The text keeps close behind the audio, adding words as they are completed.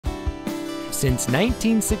Since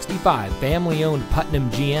 1965, family-owned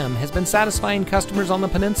Putnam GM has been satisfying customers on the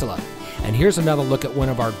peninsula. And here's another look at one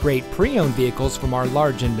of our great pre-owned vehicles from our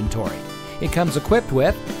large inventory. It comes equipped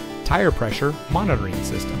with tire pressure monitoring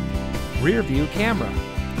system, rear view camera,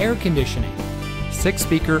 air conditioning,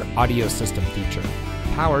 6-speaker audio system feature,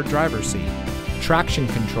 power driver's seat, traction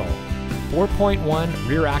control, 4.1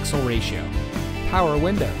 rear axle ratio, power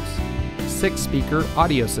windows, 6-speaker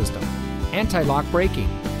audio system, anti-lock braking,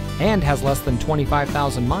 and has less than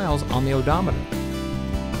 25,000 miles on the odometer.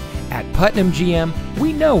 At Putnam GM,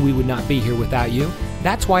 we know we would not be here without you.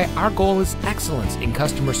 That's why our goal is excellence in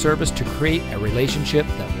customer service to create a relationship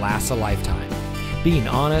that lasts a lifetime. Being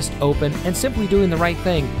honest, open, and simply doing the right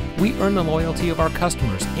thing, we earn the loyalty of our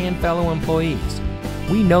customers and fellow employees.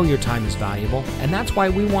 We know your time is valuable, and that's why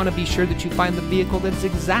we want to be sure that you find the vehicle that's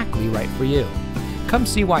exactly right for you. Come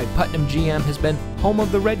see why Putnam GM has been home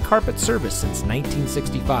of the red carpet service since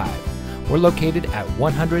 1965. We're located at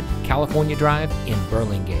 100 California Drive in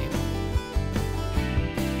Burlingame.